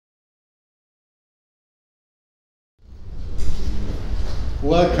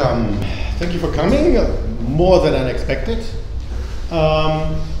Welcome. Thank you for coming. More than unexpected.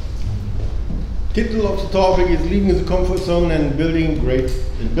 Title of the topic is Leaving the Comfort Zone and Build Great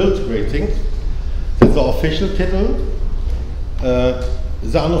Things. That's the official title.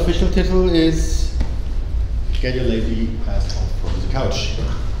 The unofficial title is Get Your Lazy Ass Off from the Couch.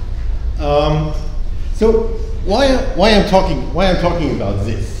 So why I'm talking about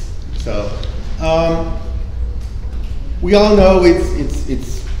this? So we all know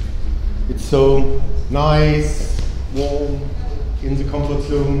it's so nice, warm, in the comfort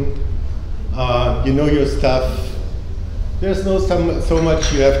zone. You know your stuff. There's no so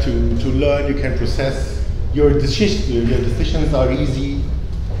much you have to learn. You can process your decisions are easy,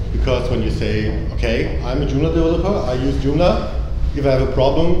 because when you say, okay, I'm a Joomla developer, I use Joomla. If I have a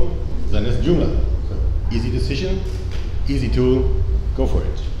problem, then it's Joomla. So easy decision, easy tool, go for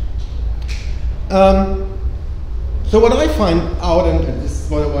it. So what I find out, and this is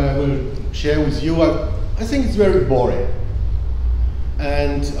what I will share with you, I think it's very boring.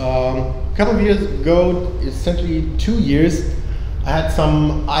 And a couple of years ago, essentially 2 years, I had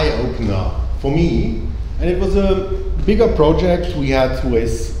some eye-opener for me, and it was a bigger project we had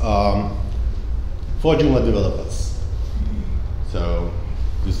with for Joomla developers. So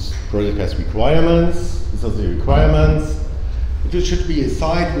this project has requirements. These are the requirements. It should be a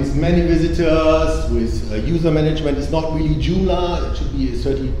site with many visitors, with user management. It's not really Joomla. It should be a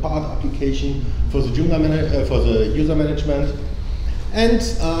 30-part application for the for the user management. And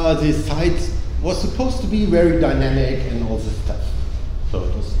the site was supposed to be very dynamic and all this stuff. So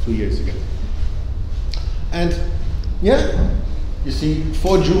it was 2 years ago. And yeah, you see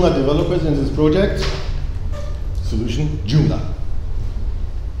 4 Joomla developers in this project. Solution, Joomla.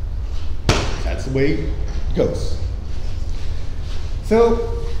 That's the way it goes. So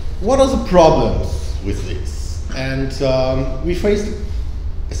what are the problems with this? And we faced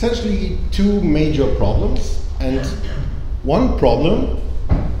essentially 2 major problems. And one problem,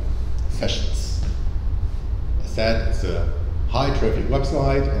 sessions. As I said, it's a high traffic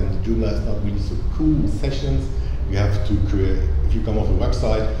website, and Joomla is not really so cool with sessions. You have to create, if you come off a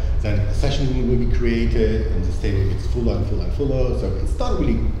website, then a session will be created, and the stable gets fuller and fuller and fuller. So it's not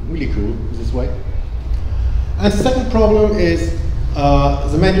really cool this way. And the second problem is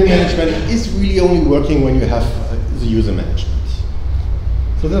the menu management is really only working when you have the user management.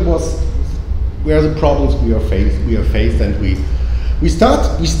 So that was where the problems we are faced, and we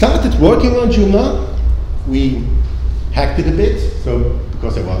started working on Joomla. We hacked it a bit, so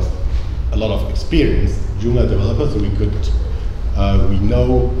because there was a lot of experienced Joomla developers, so we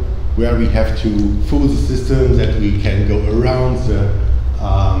know where we have to fool the system, that we can go around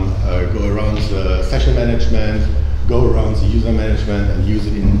the session management, go around the user management, and use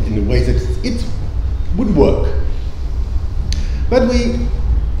it in a way that it would work. But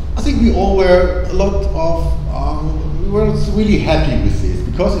I think we all were we weren't really happy with this,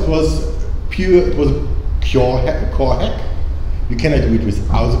 because it was a core hack. You cannot do it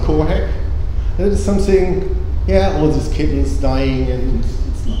without the core hack. That is something, yeah, all these kittens dying, and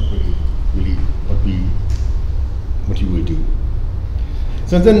it's not really what you will do.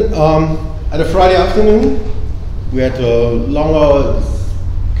 So then at a Friday afternoon, we had a longer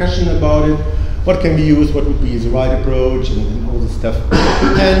discussion about it. What can we use? What would be the right approach, and all this stuff.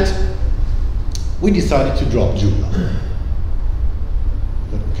 And we decided to drop Joomla.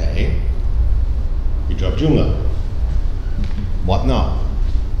 But okay, we dropped Joomla. What now?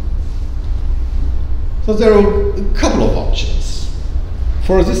 So there are a couple of options.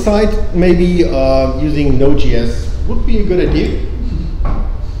 For this site, maybe using Node.js would be a good idea.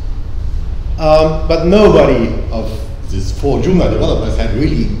 But nobody of these 4 Joomla developers had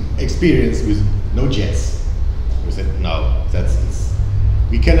really experience with Node.js. We said, no,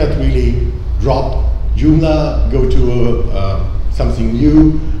 we cannot really drop Joomla, go to something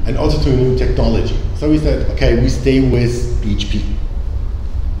new, and also to a new technology. So we said, okay, we stay with PHP.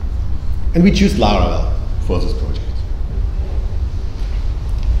 And we choose Laravel for this project.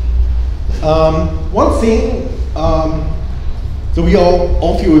 One thing, so we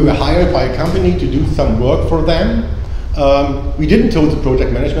were hired by a company to do some work for them. We didn't tell the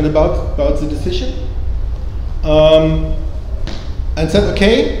project management about the decision, and said,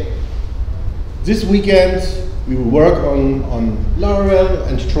 okay, this weekend we will work on Laravel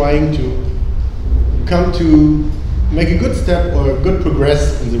and trying to come to make a good step or a good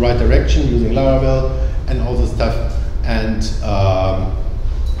progress in the right direction using Laravel and all this stuff. And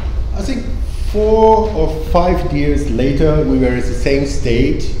I think 4 or 5 years later, we were in the same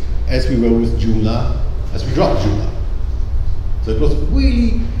state as we were with Joomla, as we dropped Joomla. So it was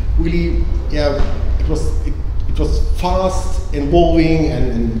really, yeah, it was fast, involving,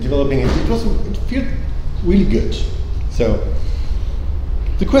 and developing. It felt really good. So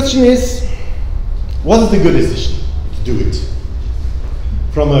the question is, was it a good decision to do it?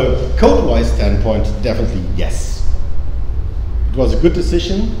 From a code-wise standpoint, definitely yes. It was a good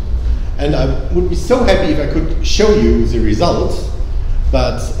decision, and I would be so happy if I could show you the results,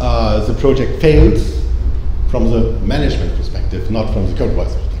 but the project failed from the management perspective, not from the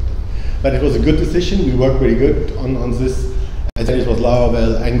code-wise perspective. But it was a good decision. We worked really good on this. And then it was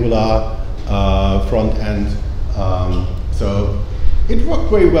Laravel, Angular, front end. So it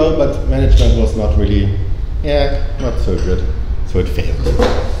worked very well, but management was not really, not so good. So it failed.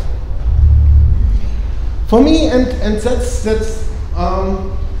 For me, and that's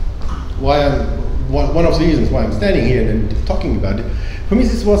why one of the reasons why I'm standing here and talking about it. For me,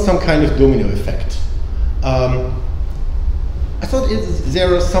 this was some kind of domino effect. I thought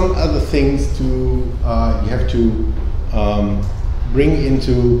there are some other things to you have to bring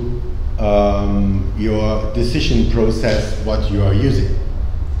into your decision process what you are using.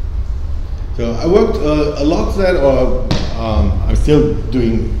 So I worked a lot there, or I'm still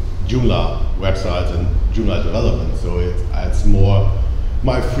doing Joomla websites and Joomla development. So it's more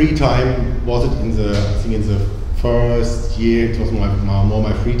my free time. Was it in the I think in the first year? It was more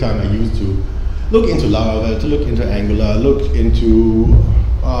my free time I used to look into Laravel, to look into Angular, look into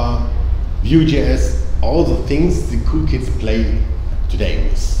Vue.js, all the things the cool kids play today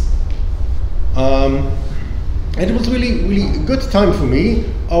with. And it was really a good time for me,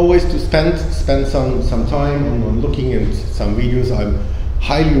 always to spend some time on looking at some videos. I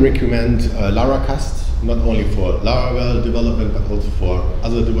highly recommend Laracast, not only for Laravel development, but also for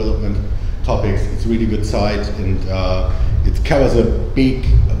other development topics. It's a really good site, and it covers a big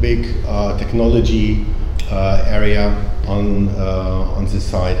technology area on this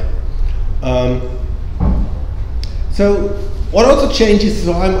side. So what also changes,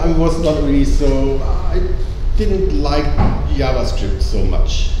 so I was not really I didn't like JavaScript so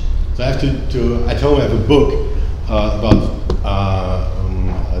much. So I have at home I have a book about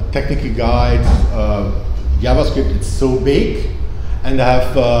technical guides. JavaScript, it's so big, and I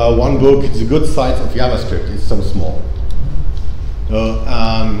have one book, it's a good size of JavaScript, it's so small. So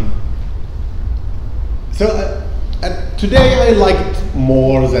today I like it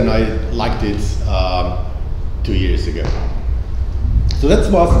more than I liked it 2 years ago. So that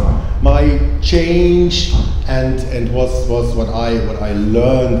was my change, and was what I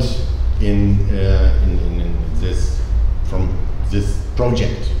learned in this from this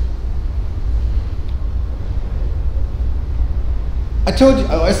project. I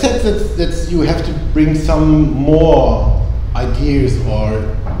said that you have to bring some more ideas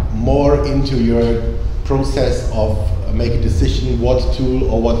or more into your process of make a decision what tool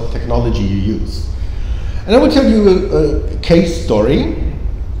or what technology you use. And I will tell you a case story.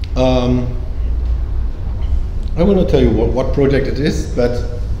 I will not tell you what project it is, but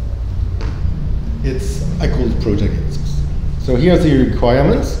I call it project X. So here are the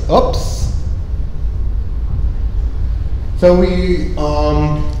requirements. Oops. So we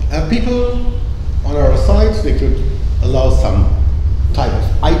have people on our site. They could allow some type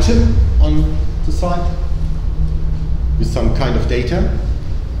of item on the site with some kind of data.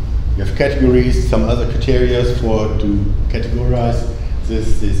 You have categories, some other criteria to categorize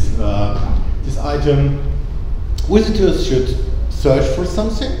this item. Visitors should search for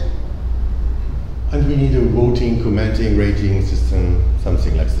something, and we need a voting, commenting, rating system,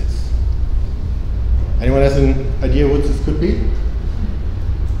 something like this. Anyone has an idea what this could be?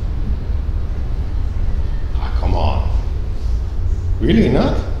 Ah, come on. Really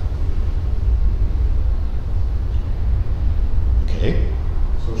not? Okay.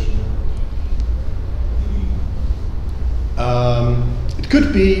 Social network. It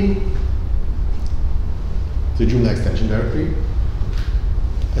could be the Joomla extension directory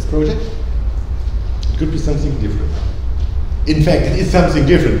as project. It could be something different. In fact, it is something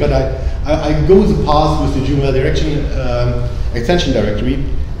different, but I go the path with the Joomla extension directory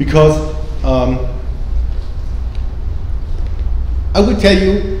because I will tell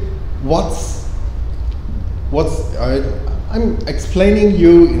you I'm explaining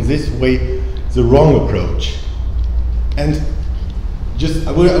you in this way the wrong approach, and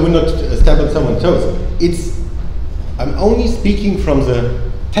I will not step on someone's toes. I'm only speaking from the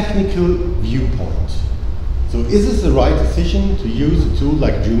technical viewpoint. So is this the right decision to use a tool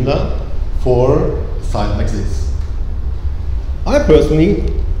like Joomla for a site like this? I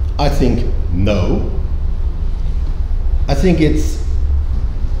think no. I think it's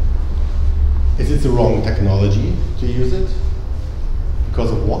the wrong technology to use it.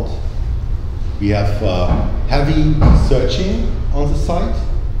 Because of what? We have heavy searching on the site,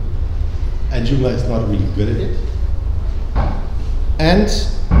 and Joomla is not really good at it. And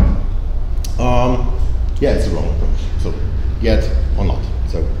yeah, it's the wrong approach. So yet or not.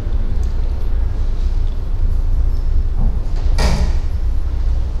 So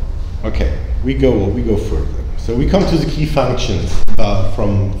okay, we go further. So we come to the key functions for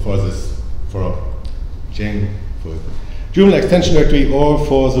Joomla extension directory or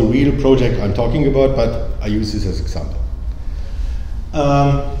for the real project I'm talking about, but I use this as an example.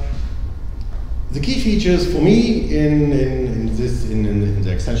 The key features for me in the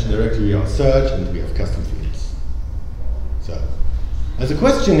extension directory are search, and we have custom fields. So, and the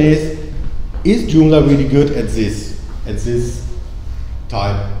question is Joomla really good at this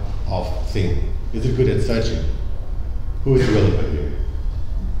type of thing? Is it good at searching? Who is the developer here?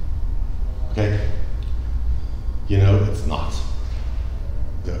 Okay. You know, it's not.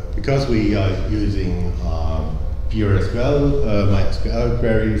 So, because we are using pure SQL, MySQL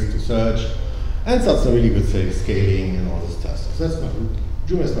queries to search, and that's a really good scaling and all this stuff. So that's not,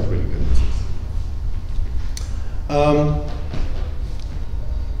 Joomla is not really good at this.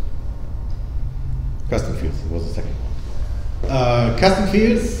 Custom fields was the second one. Custom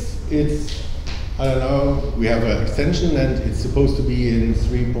fields, it's, I don't know, we have an extension and it's supposed to be in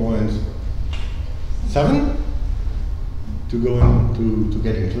 3.7 to go in, to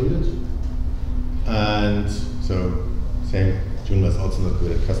get included. And so, same, Joomla is also not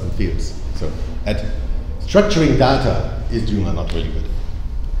good at custom fields. So, at structuring data is Joomla not really good.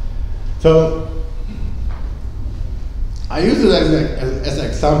 So, I use it as an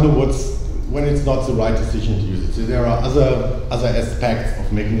example when it's not the right decision to use it. So there are other aspects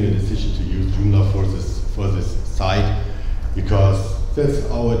of making a decision to use Joomla for this site, because that's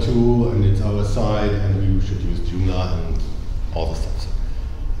our tool and it's our site and we should use Joomla and all the stuff. So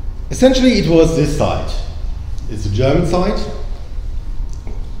essentially, it was this site. It's a German site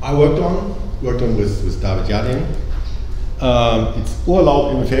I worked on with David Jardin. It's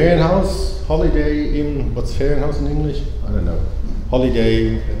Urlaub im Ferienhaus, holiday in, what's Ferienhaus in English? I don't know.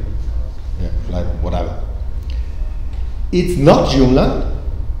 Holiday, yeah, like whatever. It's not Joomla.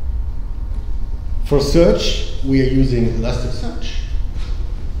 For search, we are using Elasticsearch.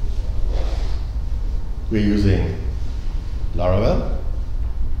 We're using Laravel,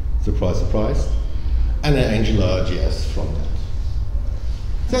 surprise, surprise, and an AngularJS from that.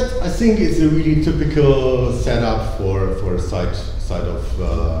 That, I think, is a really typical setup for a site of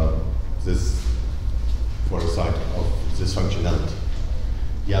this functionality.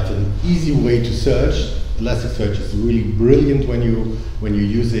 You have an easy way to search. Elasticsearch is really brilliant when you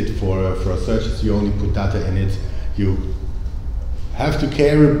use it for searches. You only put data in it. You have to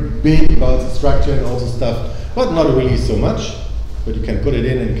care a bit about the structure and all the stuff, but not really so much. But you can put it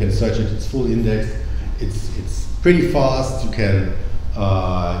in and you can search it. It's full indexed. It's pretty fast. You can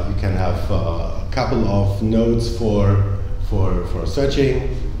have a couple of nodes for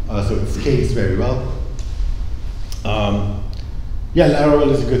searching, so it scales very well. Yeah,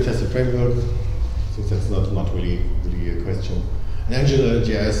 Laravel is a good tested framework, since that's not really a question. And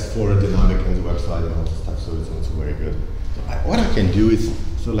AngularJS for dynamic and the website and all this stuff, so it's also very good. So what I can do is,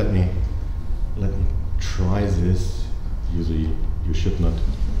 so let me try this. Usually you should not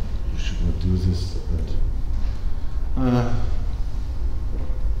do this, but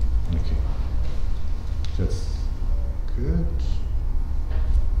okay, that's good.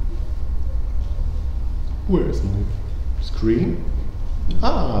 Where is my screen?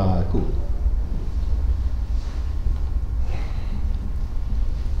 Ah, cool.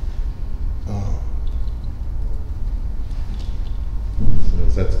 Oh. So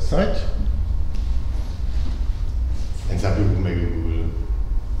that's the site. And some people maybe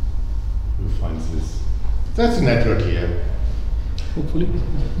will find this. That's a network here. Hopefully.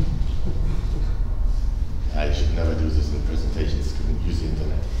 I should never do this in presentations, couldn't use the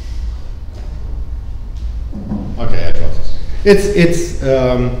internet. Okay, I trust it.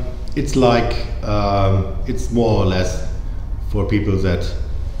 It's like it's more or less for people that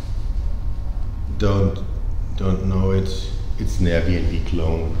don't know it. It's an Airbnb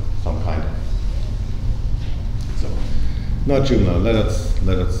clone, some kind of. So, not Joomla. Let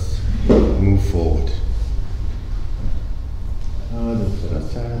us move forward.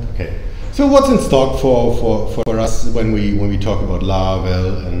 Okay. So what's in stock for us when we talk about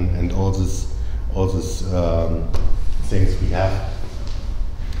Laravel and all these things we have?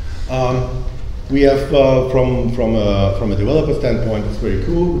 We have from a developer standpoint, it's very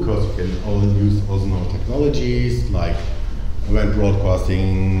cool because you can all use also known technologies like event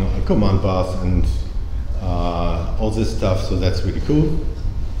broadcasting, command bus, and all this stuff. So that's really cool.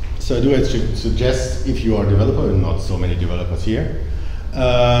 So do I suggest, if you are a developer, and not so many developers here,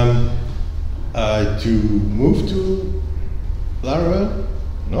 to move to Laravel?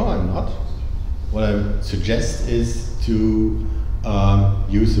 No, I'm not. What I suggest is to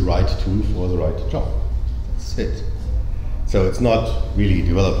use the right tool for the right job. That's it. So it's not really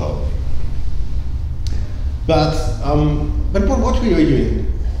developer. But what we are doing?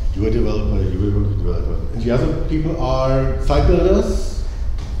 You're a developer, you're a developer. And the other people are site builders,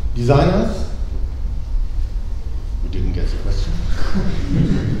 designers. We didn't get the question.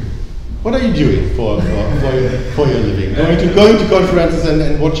 What are you doing for your living? Going to conferences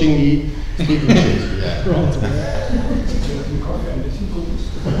and watching the speaking shit? Yeah.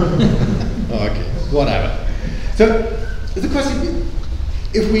 Okay, whatever. So the question: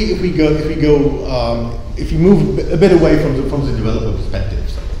 if we move a bit away from the developer perspective,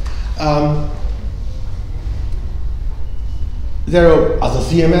 there are other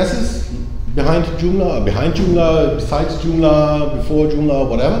CMSs behind Joomla, besides Joomla, before Joomla,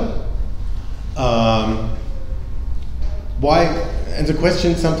 whatever. Why? And the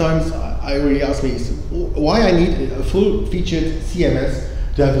question sometimes I really ask me is why I need a full-featured CMS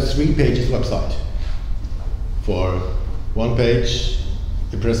to have a 3-page website for 1 page,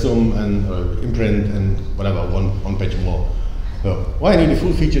 impressum and imprint and whatever, one page more. So why I need a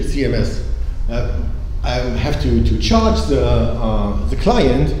full-featured CMS? I have to charge the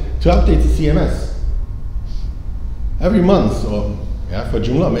client to update the CMS every month, or for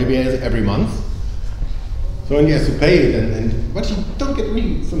Joomla maybe every month. So he has to pay it, but you don't get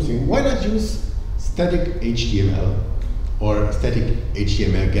really something. Why not use static HTML or static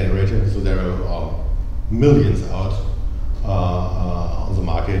HTML generator? So there are millions out on the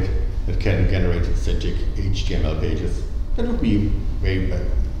market that can generate static HTML pages. That would be a very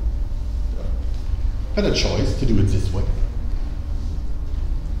better choice to do it this way.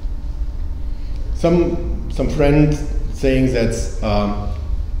 Some friend saying that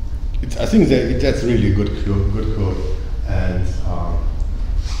I think that's really a good quote. And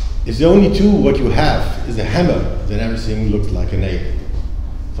if the only tool what you have is a hammer, then everything looks like a nail.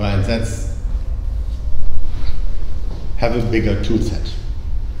 So and that's have a bigger tool set.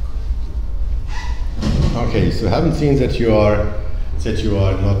 Okay, so I haven't seen that you are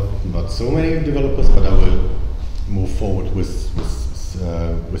not so many developers, but I will move forward with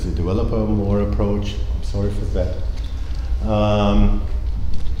the developer more approach. I'm sorry for that.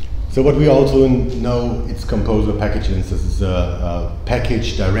 So what we also know, it's Composer packages. This is a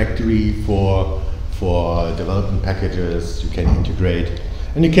package directory for development packages you can integrate,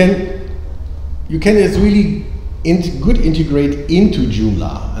 and you can it's really good integrate into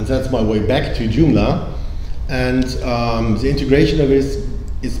Joomla, and that's my way back to Joomla. And the integration of it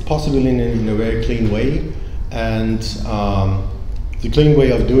is possible in a very clean way, and the clean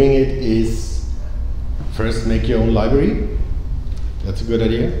way of doing it is first make your own library. That's a good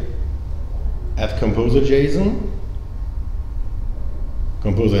idea. Add Composer JSON.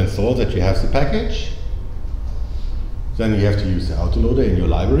 Composer install that you have the package. Then you have to use the autoloader in your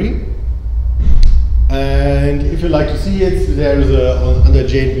library. And if you like to see it, there's under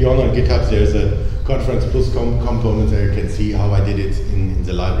JNB on GitHub, there's a Conference Plus component there. You can see how I did it in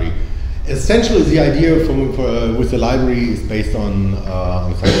the library. Essentially, the idea with the library is based on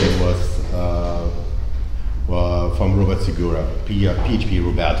something was from Robert Segura, PHP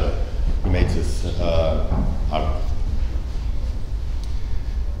Roberto. He made this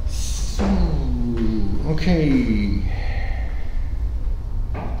So, okay.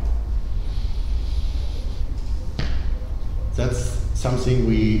 That's something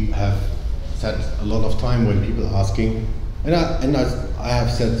we have said a lot of time when people are asking, and I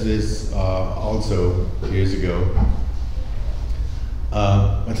have said this also years ago.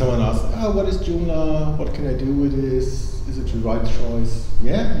 When someone asks, what is Joomla? What can I do with this? Is it the right choice?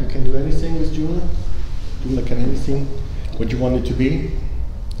 Yeah, you can do anything with Joomla. Joomla can anything what you want it to be.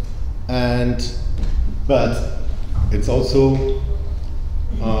 But it's also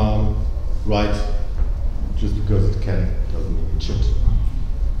right just because it can doesn't mean it should.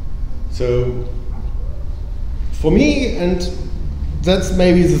 So for me, and that's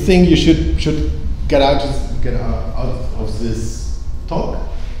maybe the thing you should get out of this talk,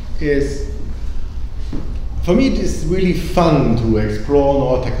 is for me it is really fun to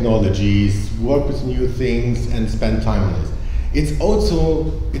explore new technologies, work with new things, and spend time on this. It's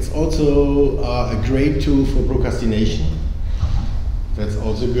also a great tool for procrastination. That's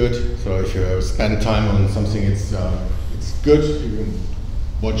also good. So if you spend time on something, it's good. You can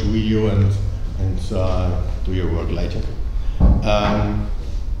watch a video and do your work later.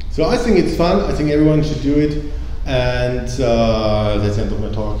 So I think it's fun. I think everyone should do it. And that's the end of my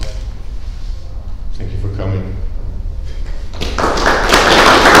talk. Thank you for coming.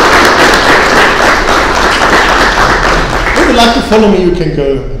 If you'd like to follow me, you can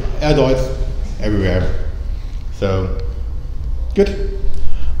go Deutz everywhere. So, good.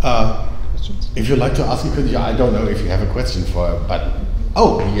 If you'd like to ask a question, I don't know if you have a question for, but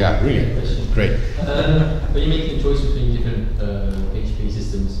oh yeah, really great. Are you making a choice between different PHP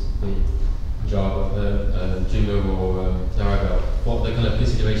systems, like Java, Joomla, or Laravel? What are the kind of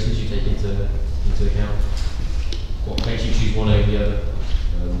considerations you take into account? What makes you choose one over the other?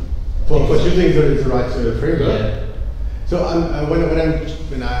 For choosing the right framework. Yeah. So I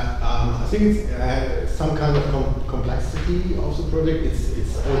think it's some kind of complexity of the project.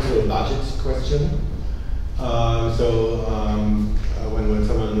 It's also a budget question. When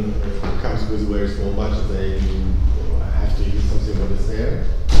someone comes with a very small budget, they have to use something that is there.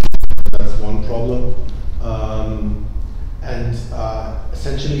 That's one problem.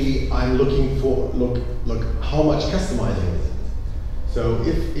 Essentially, I'm looking for look how much customizing is it. So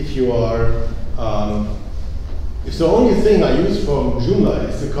if you are if the only thing I use from Joomla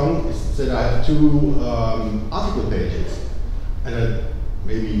is that I have two article pages and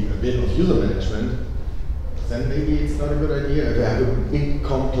maybe a bit of user management, then maybe it's not a good idea to have a big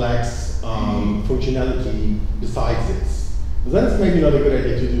complex functionality besides this. But then it's maybe not a good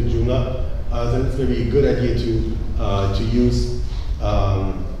idea to do Joomla. Then it's maybe a good idea to use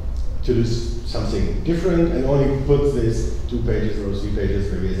something different and only put this 2 pages or 3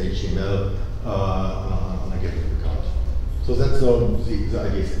 pages maybe as HTML on a GitHub account. So that's the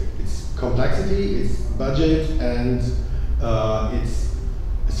idea. It's complexity, it's budget, and it's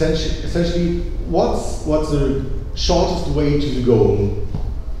essentially what's the shortest way to the goal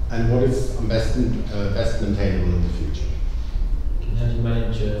and what is best maintainable in the future. How do you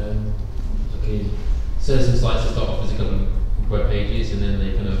manage? Okay, certain sites that start off as a couple of web pages, and then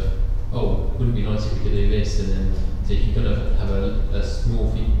they kind of, oh, wouldn't it be nice if we could do this, and then so if you kind of have a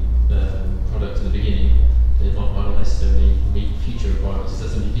small product in the beginning, then it might not necessarily meet future requirements. Is that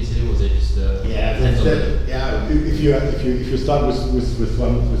something you consider, or is it just if you start with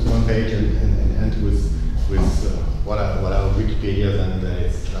one page and end with what are Wikipedia, then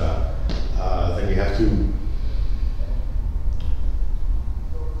it's then you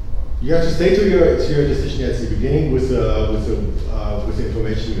have to stay to your decision at the beginning with the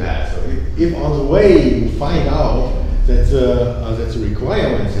information you have. So if on the way you find out that the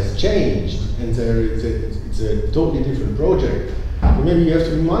requirements has changed and it's a totally different project, then maybe you have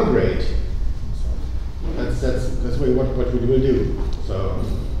to migrate. That's what we will do. So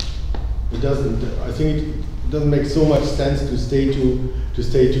I think it doesn't make so much sense to stay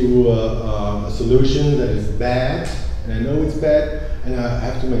to a solution that is bad, and I know it's bad, and I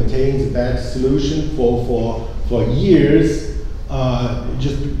have to maintain the bad solution for years,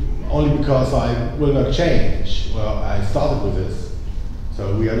 just only because I will not change. Well, I started with this,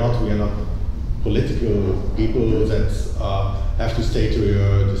 so we are not political people that have to stay to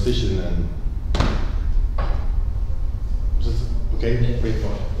your decision. And just, okay, great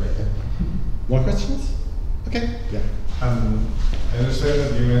point. Okay. More questions? Okay. Yeah. I understand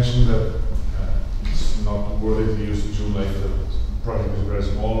that you mentioned that it's not worth it to use Joomla if the project is very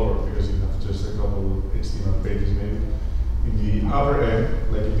small, or because you have just a couple of HTML pages maybe. In the other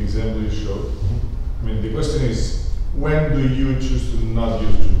end, like in the example you showed, I mean, the question is, when do you choose to not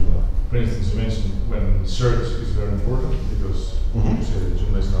use Joomla? For instance, you mentioned when search is very important, because you say that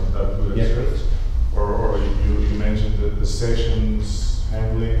Joomla is not that good at search, or you mentioned the sessions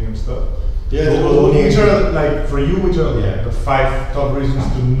handling and stuff. Yeah, so which are, like, for you, which are the 5 top reasons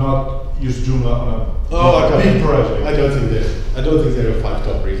to not use Joomla on a big project? I don't think there are 5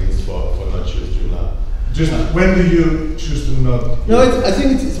 top reasons for not choosing Joomla. Just when do you choose to not? No, I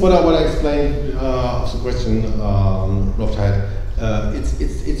think it's what I explained of the question Robert had.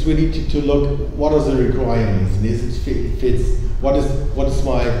 It's really to look what are the requirements, and is it fits. What is the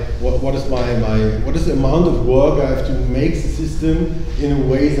amount of work I have to make the system in a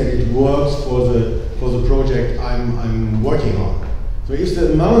way that it works for the project I'm working on. So if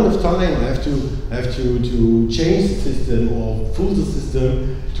the amount of time I have to change the system or fool the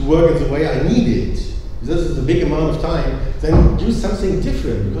system to work in the way I need it, this is a big amount of time, then use something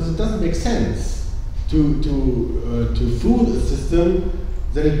different, because it doesn't make sense to fool a system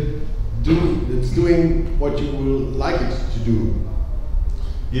that it's doing what you will like it to do.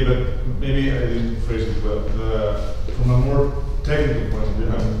 Yeah, but maybe I didn't phrase it well. From a more technical point of view,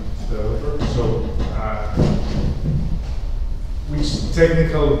 I'm a developer, so which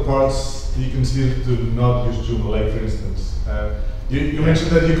technical parts do you consider to not use Joomla? Like, for instance, You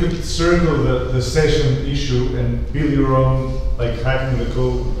mentioned that you could circle the session issue and build your own, like hacking the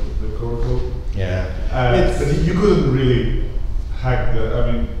core code. Yeah. But you couldn't really hack the.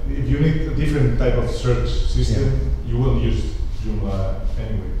 I mean, if you need a different type of search system, you won't use Joomla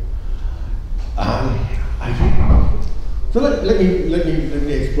anyway. I think. So let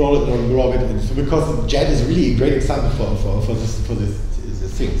me explore it and grow it. So because JAB is really a great example for this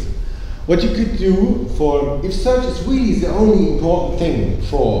thing. What you could do if search is really the only important thing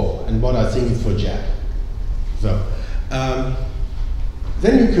and what I think is for JAB. So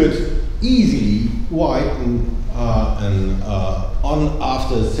then you could easily write an on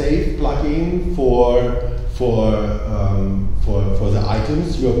after save plugin for the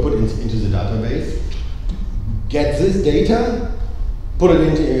items you have put into the database. Get this data, put it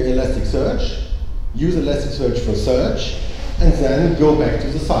into Elasticsearch, use Elasticsearch for search, and then go back to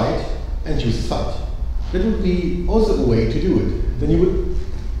the site and use the site. That would be also a way to do it. Then you would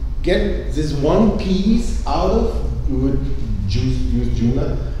get this one piece out of, you would use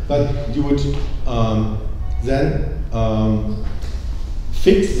Joomla, but you would then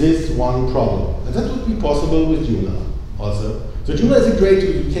fix this one problem. And that would be possible with Joomla also. So Joomla is a great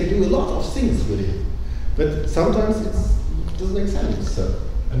tool, you can do a lot of things with it. But sometimes it doesn't make sense. So.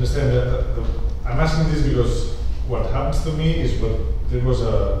 Understand that. I'm asking this because what happens to me is there was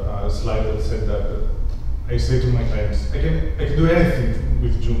a slide that said that I say to my clients, I can do anything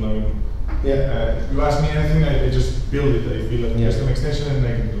with Joomla. You ask me anything, I just build it. I feel like just an extension and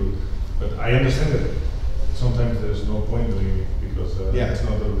I can do it. But I understand that sometimes there's no point doing it because it's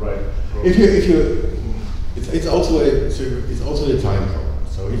not the right approach. It's also a time problem.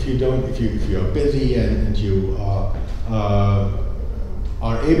 So if you are busy and you are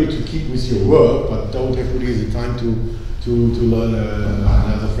able to keep with your work, but don't have really the time to learn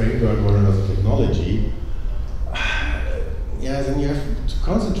another framework or another technology, then you have to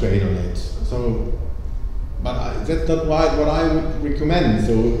concentrate on it. So, but that's not what I would recommend.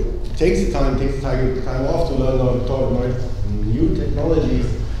 So take the time off to learn or talk about new technologies,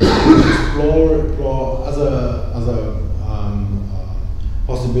 explore other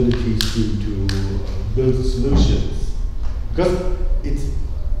possibilities to build solutions. Because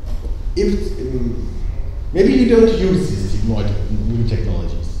maybe you don't use these new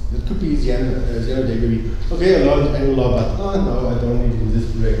technologies. It could be the end of the day, maybe, okay, I learned Angular, but no, I don't need to do this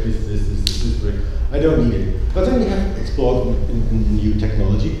project, this project. I don't need it. But then you have explored in new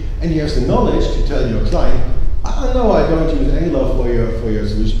technology, and you have the knowledge to tell your client, no, I don't use Angular for your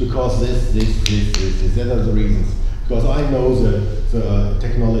solution because this. That are the reasons. Because I know the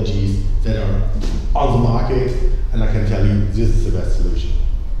technologies that are on the market, and I can tell you this is the best solution.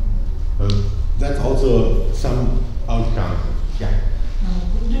 That's also some outcome. Yeah.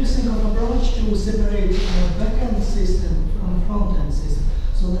 What do you think of approach to separate backend system from front-end system?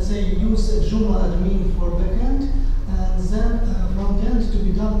 So let's say you use Joomla admin for backend, and then front-end to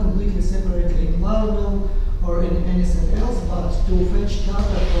be done completely separately in Laravel or in anything else, but to fetch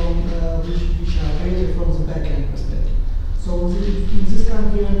data from which are created from the backend perspective. So in this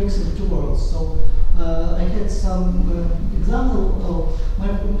kind we are mixing two worlds. So I had some example of my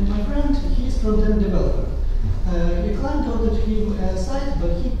friend. He's front-end developer. A client ordered him a site,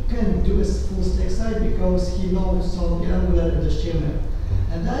 but he can't do a full stack site because he knows only Angular and HTML.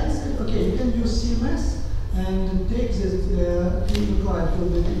 And I said, okay, you can use CMS and take this. The client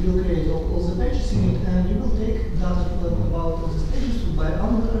will create all the pages in it, and you will take data about all these pages by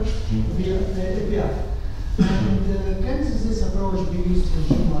Angular via the API. And can this approach be used in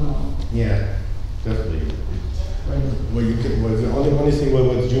Joomla now? Yeah, definitely. The only thing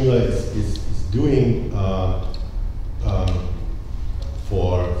what Joomla is doing for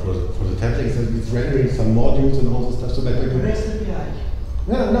the templates, it's rendering some modules and all this stuff. So that REST API.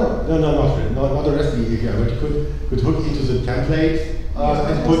 No, not really. Not the REST API. But you could hook into the template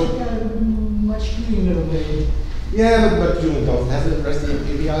and put much cleaner way. Yeah, but Joomla doesn't have a REST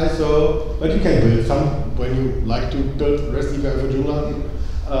API, so but you can build some when you like to build REST API for Joomla.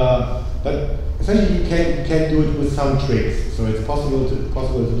 But essentially, you can do it with some tricks. So it's possible to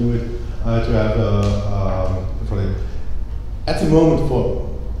do it to have for it. At the moment,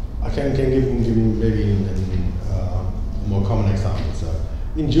 I can give you maybe a more common example. So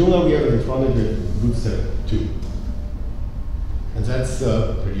in Joomla, we have in front of it Bootstrap 2, and that's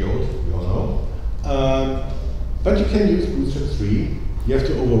pretty old. We all know. But you can use Bootstrap 3. You have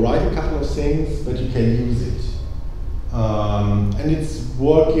to override a couple of things, but you can use it. And it's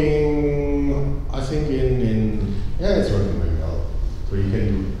working, I think, it's working very well. So you can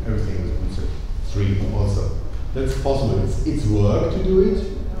do everything with Bootstrap 3 also. That's possible. It's work to do it,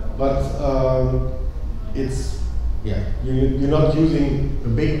 but it's Yeah, you're not using a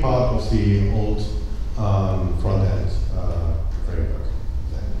big part of the old front-end framework.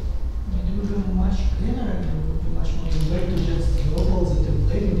 It would be much cleaner and it would be much more easier to just global the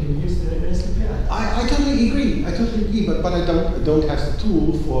template and use the REST API. I totally agree. I totally agree. But I don't have the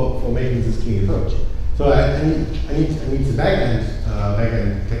tool for making this clean approach. So I need the backend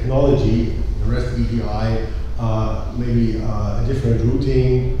technology, the REST API, maybe a different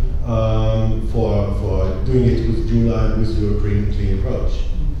routing for doing it with Joomla and with your clean approach.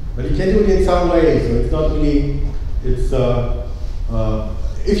 But you can do it in some ways. So it's not really. It's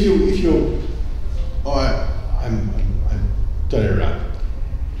if you or I'm turning it around.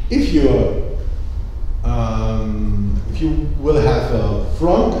 If you will have a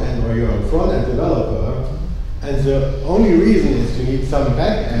front end or you're a front end developer, and the only reason is you need some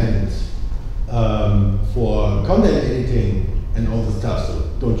back end for content editing and all the stuff, so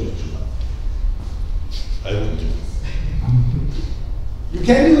don't use Joomla. I wouldn't do this. You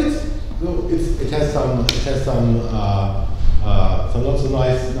can do it. So it has some lots of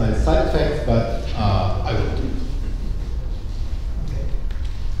nice side effects, but I wouldn't do it. Okay.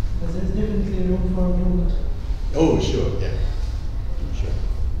 But there's definitely room for improvement. Oh, sure, yeah. Sure.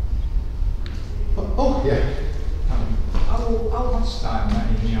 Oh, yeah. How much time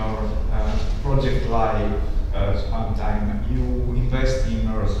in your project life span time you invest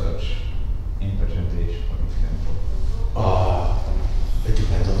in research implementation, for example? It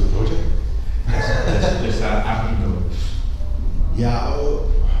depends on the project. There's a window. Yeah,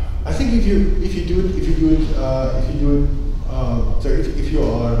 I think if you do it, so if you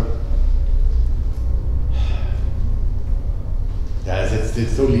are, yeah,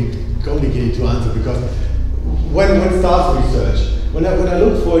 it's totally complicated to answer because when starts research, when I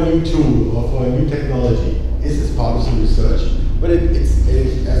look for a new tool or for a new technology, is this part of the research? But it's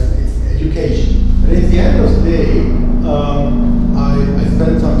education. And at the end of the day, I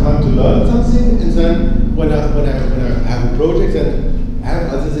spend some time to learn something, and then when I have a project and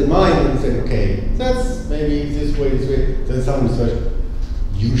have others in mind and say, okay, that's maybe this way, then some research.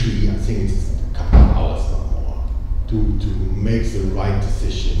 Usually, I think it's a couple of hours, not more, to make the right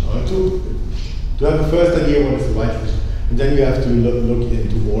decision or to have a first idea what is the right decision, and then you have to look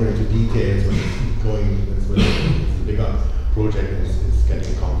into more into details when it's going. When it's a bigger project and it's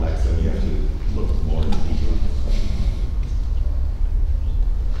getting complex, and you have to look more into detail.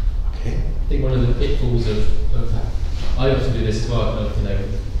 Okay. I think one of the pitfalls of I often do this as well. Kind of,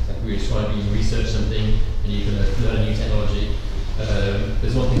 like we were trying to research something and you're going to learn a new technology.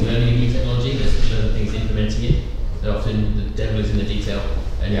 There's one thing learning a new technology. There's other things implementing it. And often the devil is in the detail,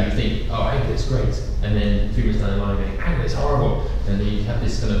 and you think, oh, Angular is great, and then a few minutes down the line, going, Angular is horrible, and then you have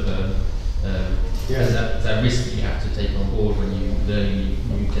this kind of that risk that you have to take on board when you learn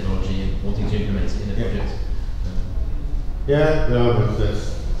new technology and wanting to implement it in a project. Yeah, no, but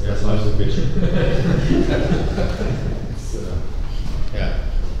that's life's a bitch. Yeah.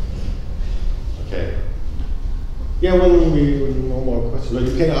 Okay. Yeah, no more questions. But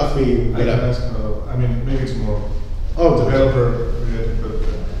you can ask me. I can ask. I mean, maybe it's more developer related, but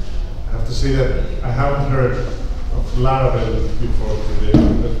I have to say that I haven't heard of Laravel before today.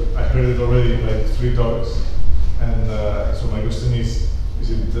 But I heard it already like 3 times, and so my question is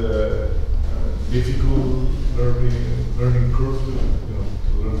it difficult learning curve to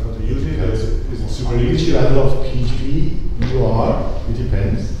learn how to use it? Is it super easy? Which level of PHP you are? It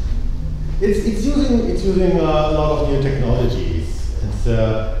depends. It's using a lot of new technologies. It's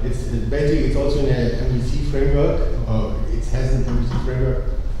basically it's also in an MVC framework. It has an MVC framework,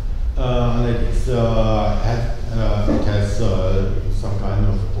 and it has some kind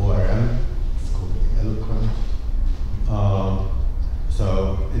of ORM. It's called Eloquent.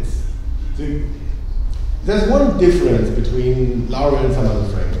 So there's one difference between Laravel and some other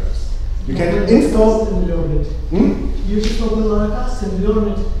frameworks. You can install and learn it. You just open Laravel and learn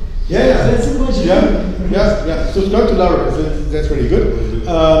it. Yeah. That's So start to Laravel. That's really good.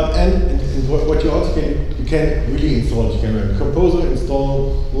 And what you also can really install. You can run Composer,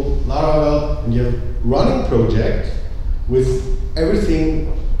 install Laravel, and you have a running project with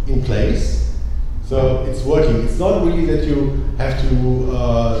everything in place. So it's working. It's not really that you have to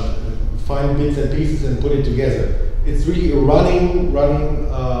find bits and pieces and put it together. It's really a running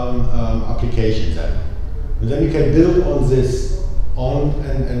application then. And then you can build on this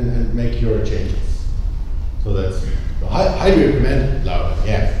and make your changes. So that's I highly recommend Laravel.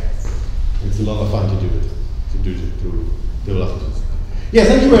 Yeah, it's a lot of fun to do it, to develop this. Yeah,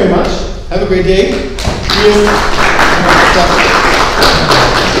 thank you very much. Have a great day. Cheers.